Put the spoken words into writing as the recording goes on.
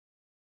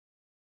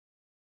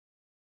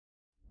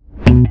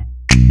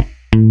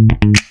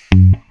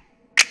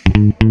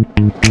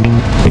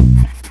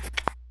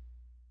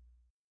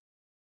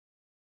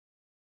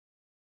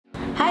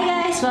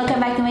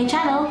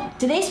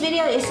Today's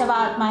video is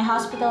about my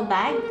hospital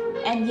bag,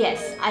 and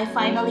yes, I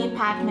finally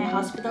packed my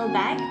hospital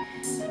bag.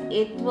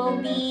 It will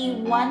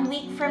be 1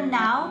 week from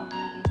now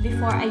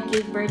before I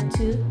give birth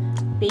to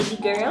baby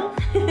girl.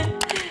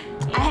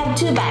 I have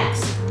 2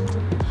 bags,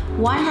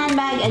 1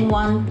 handbag and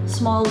 1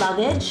 small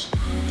luggage,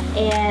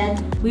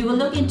 and we will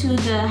look into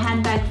the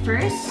handbag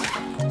first.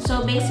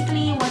 So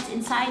basically what's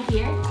inside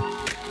here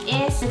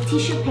is a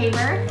tissue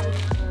paper.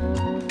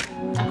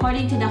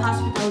 According to the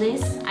hospital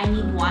list, I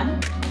need 1,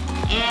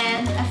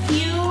 and a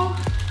few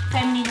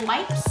feminine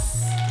wipes,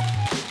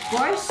 of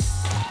course,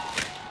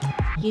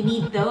 you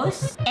need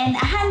those, and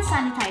a hand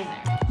sanitizer.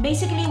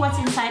 Basically what's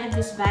inside of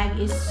this bag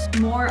is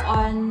more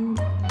on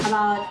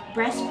about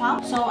breast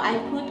pump. So I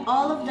put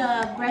all of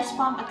the breast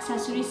pump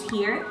accessories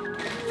here.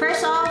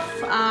 First off,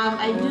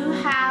 I do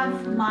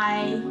have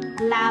my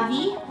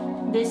Lavi.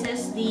 This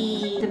is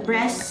the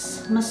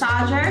breast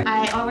massager.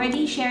 I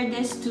already shared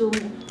this to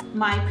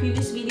my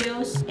previous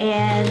videos,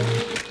 and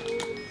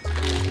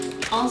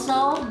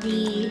also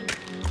the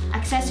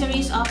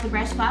accessories of the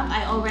breast pump.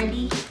 I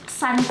already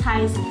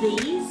sanitized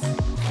these,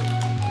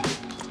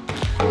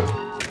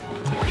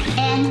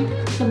 and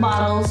the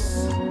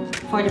bottles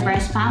for the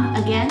breast pump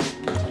again.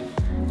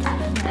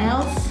 What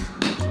else?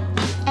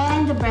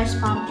 And the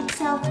breast pump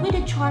itself with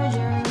a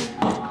charger,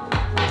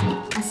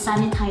 a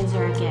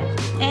sanitizer again,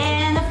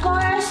 and of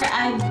course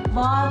I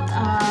bought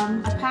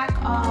a pack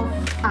of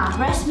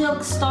breast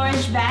milk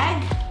storage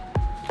bag.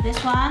 This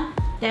one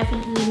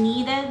definitely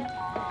needed,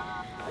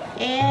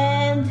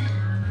 and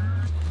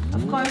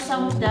of course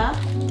some of the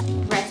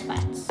breast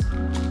pads.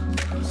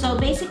 So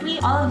basically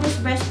all of these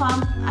breast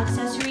pump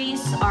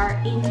accessories are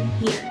in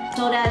here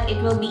so that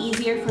it will be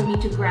easier for me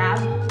to grab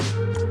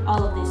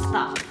all of this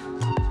stuff.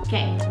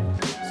 Okay,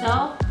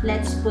 so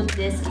let's put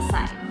this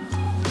aside.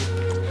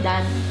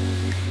 Done.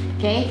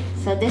 Okay,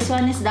 so this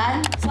one is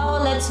done.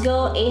 So let's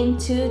go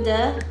into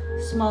the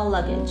small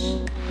luggage.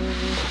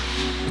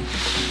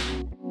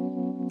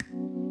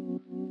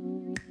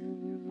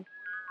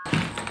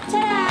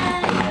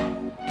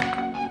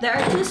 There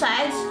are 2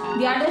 sides.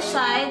 The other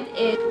side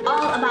is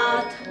all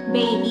about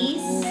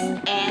babies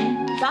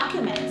and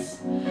documents.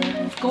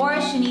 Of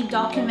course, you need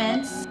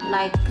documents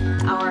like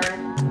our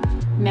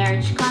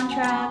marriage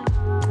contract,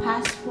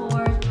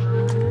 passport,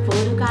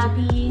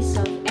 photocopies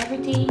of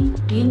everything.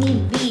 You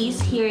need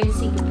these here in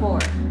Singapore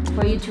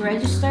for you to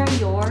register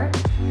your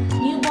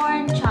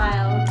newborn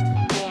child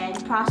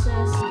and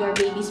process your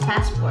baby's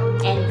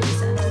passport and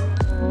visas.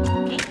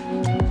 Okay?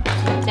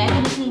 So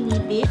definitely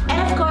need this.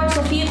 And of course,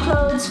 a few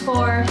clothes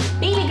for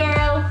baby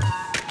girl.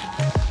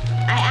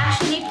 I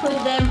actually put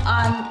them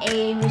on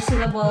a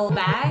resealable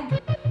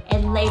bag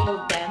and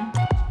labeled them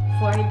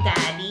for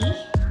daddy,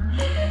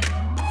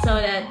 so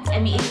that, I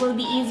mean, it will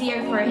be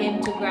easier for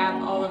him to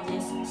grab all of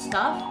this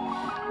stuff,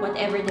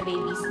 whatever the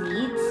babies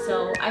need.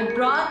 So I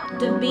brought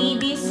the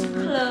baby's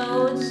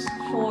clothes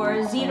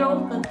for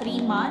 0 to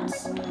 3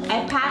 months.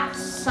 I packed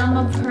some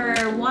of her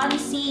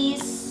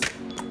onesies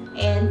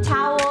and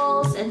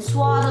towels and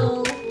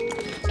swaddle,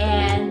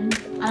 and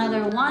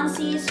another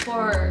onesies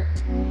for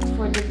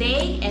the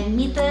day, and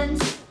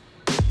mittens,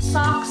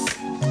 socks,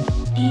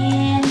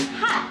 and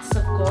hats,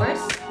 of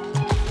course.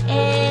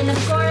 And of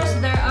course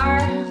there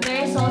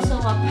is also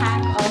a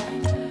pack of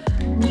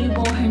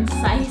newborn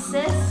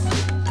sizes,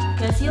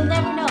 because you'll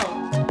never know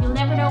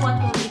what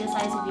will be the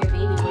size of your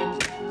baby when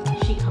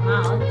she come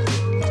out.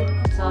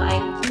 So I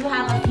do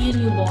have a few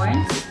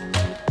newborns,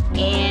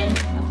 and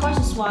of course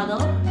a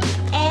swaddle,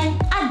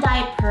 and a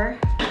diaper,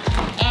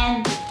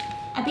 and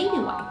a baby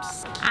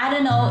wipes. I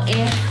don't know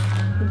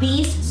if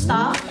these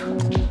stuff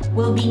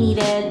will be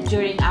needed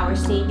during our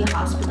stay in the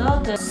hospital,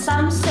 because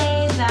some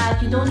say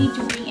that you don't need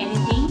to bring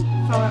anything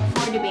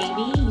for the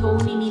baby. You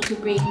only need to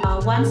bring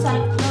 1 set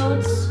of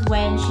clothes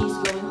when she's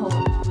going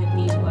home with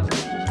you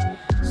already.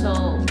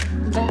 So,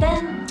 but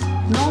then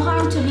no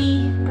harm to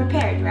be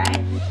prepared,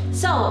 right?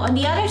 So on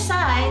the other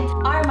side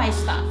are my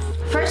stuff.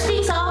 First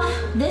things off,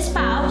 this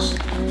pouch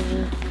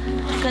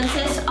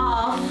consists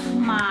of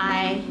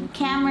my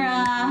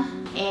camera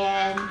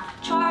and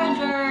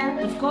charger,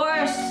 of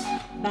course,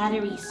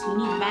 batteries. You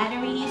need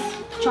batteries,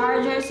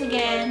 chargers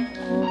again,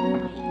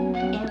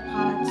 my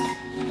AirPods,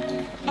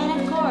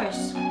 and of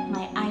course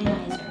my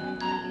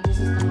ionizer. This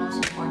is the most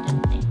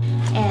important thing,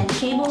 and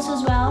cables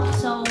as well.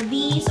 So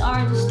these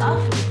are the stuff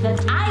that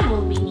I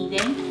will be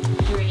needing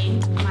during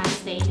my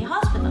stay in the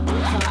hospital.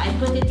 So I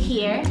put it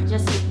here.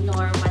 Just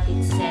ignore what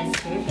it says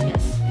here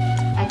because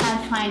I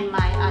can't find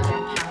my other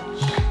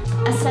pouch.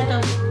 A set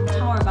of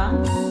power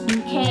banks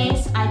in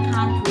case I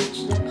can't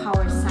reach the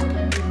power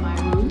socket in my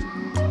room.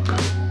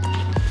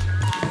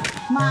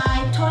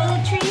 My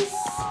toiletries,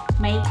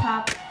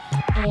 makeup,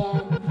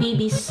 and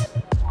baby's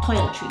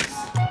toiletries.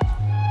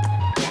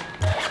 Yeah.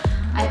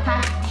 I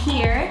packed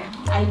here.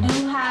 I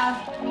do have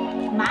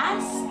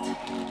masks,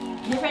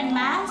 different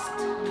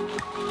masks,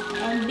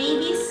 and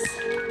baby's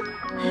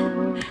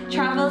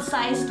travel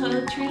size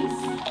toiletries.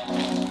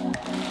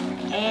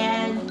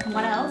 And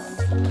what else?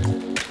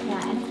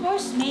 Yeah, and of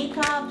course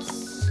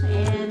makeups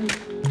and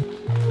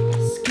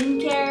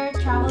skincare,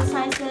 travel size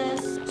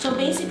So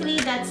basically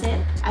that's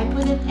it. I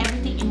put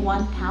everything in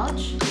one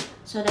pouch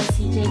so that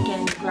CJ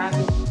can grab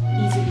it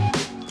easily.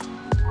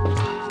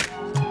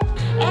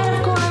 And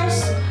of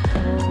course,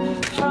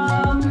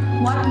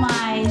 from what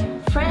my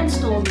friends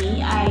told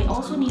me, I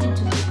also needed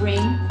to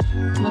bring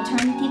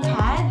maternity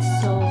pads.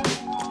 So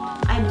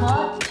I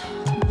bought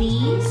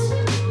these.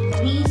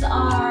 These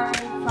are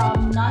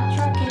from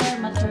Care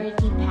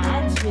maternity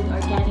pads with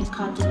organic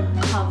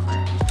cotton cover.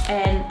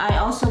 And I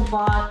also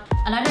bought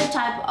another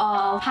type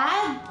of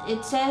pad.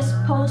 It says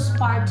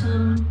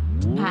postpartum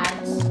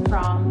pads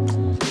from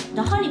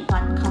the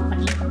Honeypot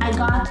company. I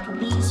got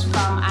these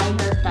from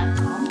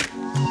iHeart.com.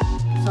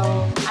 So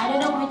I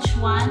don't know which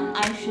one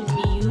I should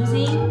be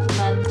using,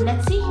 but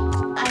let's see.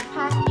 I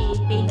packed a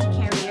baby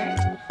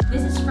carrier.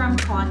 This is from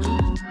Connie.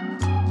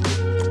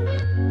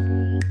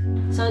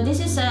 So this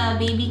is a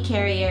baby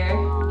carrier.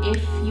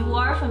 If you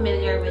are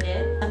familiar with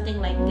it, something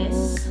like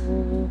this.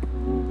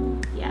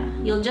 Yeah,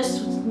 you'll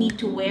just need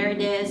to wear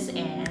this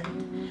and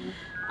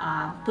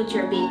put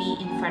your baby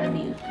in front of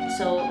you.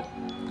 So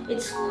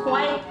it's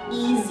quite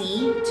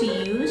easy to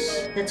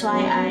use. That's why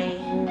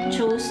I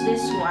chose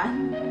this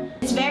one.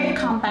 It's very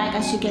compact,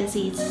 as you can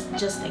see. It's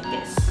just like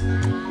this.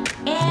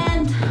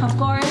 And of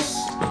course,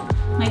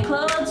 my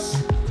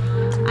clothes.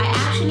 I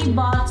actually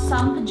bought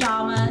some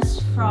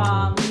pajamas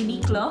from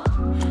Uniqlo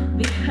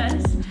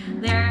because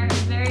they're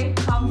very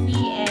comfy,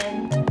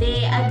 and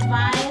they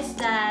advise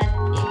that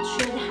it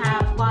should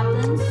have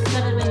buttons so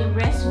that when you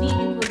breastfeed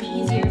it will be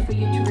easier for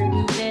you to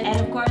remove it. And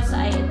of course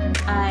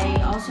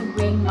I also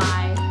bring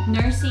my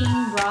nursing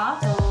bra.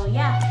 So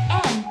yeah,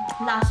 and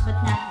last but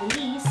not the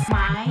least,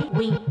 my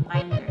wing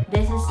binder.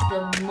 This is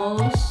the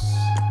most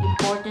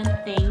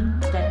important thing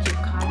that you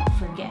can't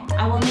forget.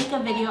 I will make a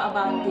video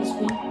about this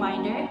wing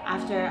binder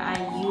after I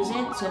use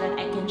it so that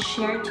I can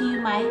share to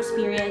you my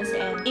experience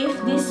and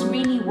if this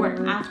really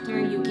worked after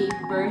you gave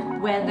birth,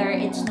 whether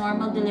it's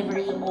normal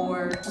delivery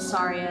or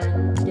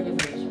cesarean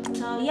delivery.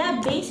 So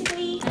yeah,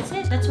 basically that's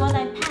it. That's what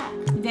I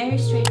packed. Very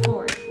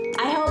straightforward.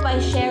 I hope I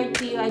shared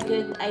to you a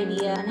good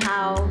idea on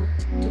how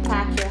to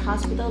pack your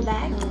hospital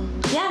bag.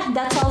 Yeah,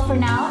 that's all for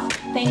now.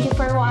 Thank you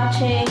for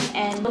watching,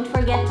 and don't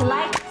forget to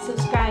like,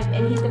 subscribe,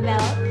 and hit the bell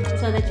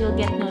so that you'll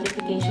get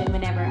notification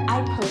whenever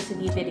I post a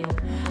new video.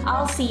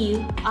 I'll see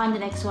you on the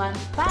next one.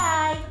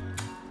 Bye!